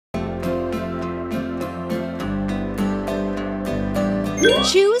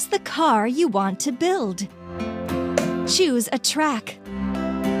Choose the car you want to build. Choose a track.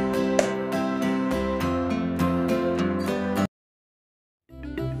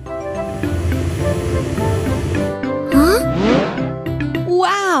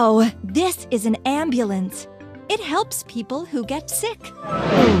 Wow! This is an ambulance. It helps people who get sick.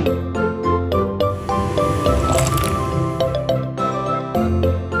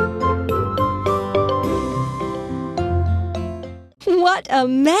 What a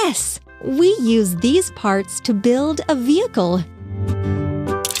mess! We use these parts to build a vehicle.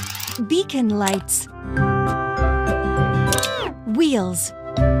 Beacon lights. Wheels.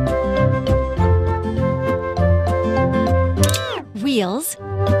 Wheels.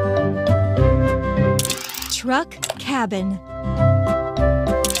 Truck cabin.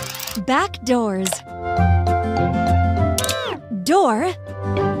 Back doors. Door.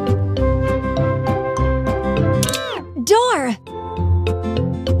 Door.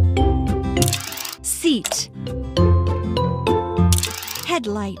 Seat.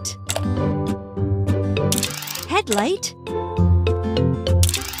 Headlight. Headlight.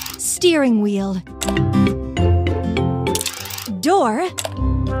 Steering wheel. Door.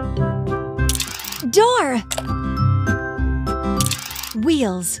 Door.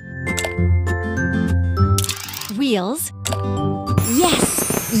 Wheels. Wheels.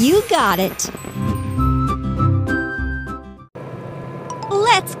 Yes, you got it.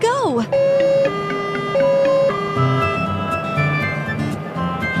 Let's go.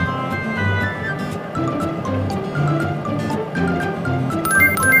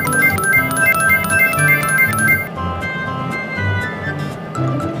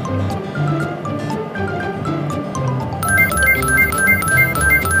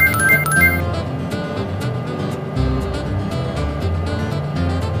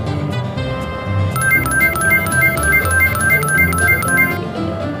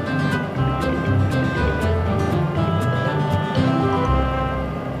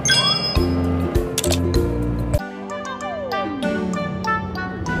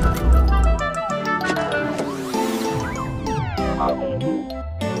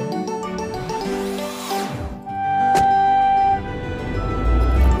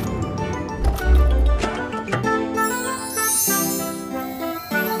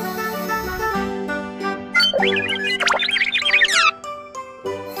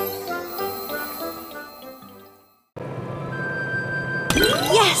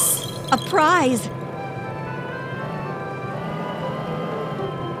 Yes! A prize!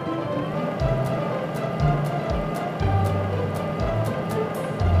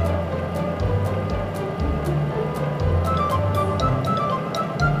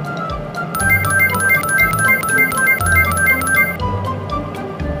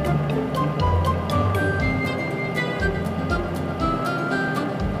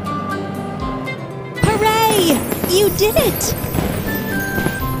 Hooray! You did it!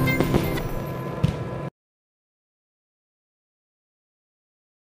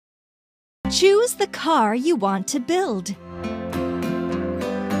 Choose the car you want to build.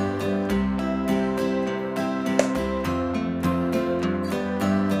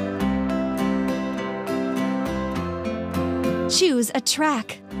 Choose a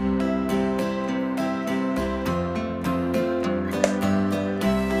track.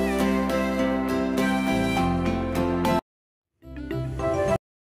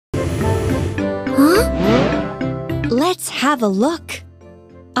 Let's have a look.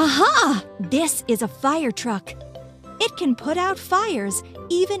 Aha! This is a fire truck. It can put out fires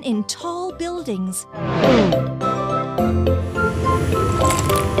even in tall buildings.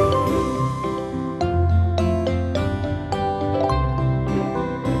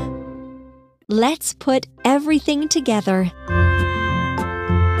 Let's put everything together.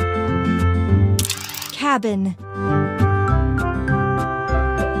 Cabin.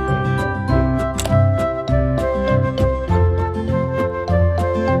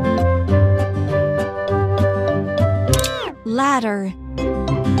 Ladder.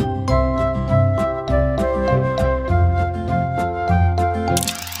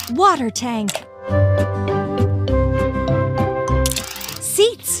 Water tank.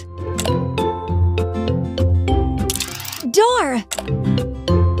 Seats. Door.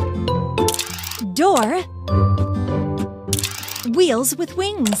 Door. Wheels with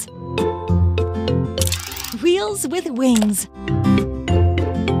wings. Wheels with wings.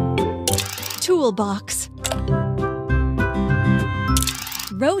 Toolbox.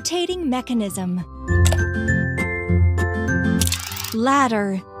 Rotating mechanism.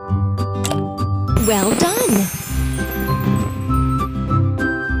 Ladder. Well done!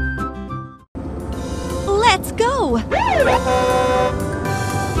 Let's go!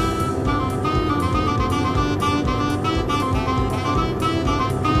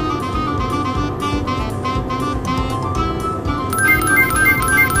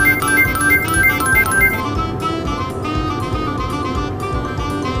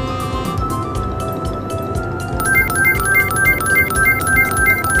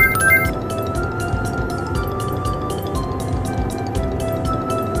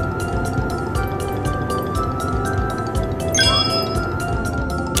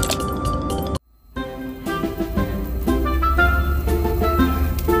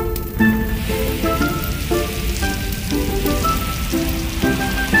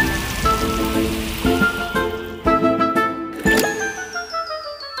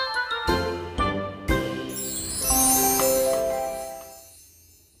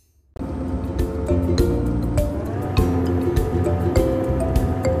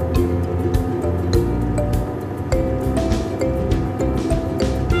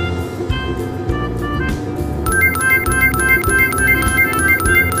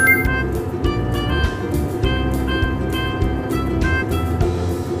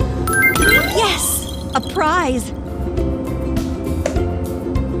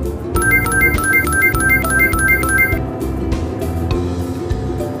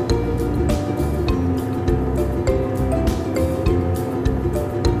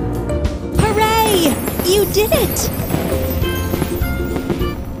 You did it!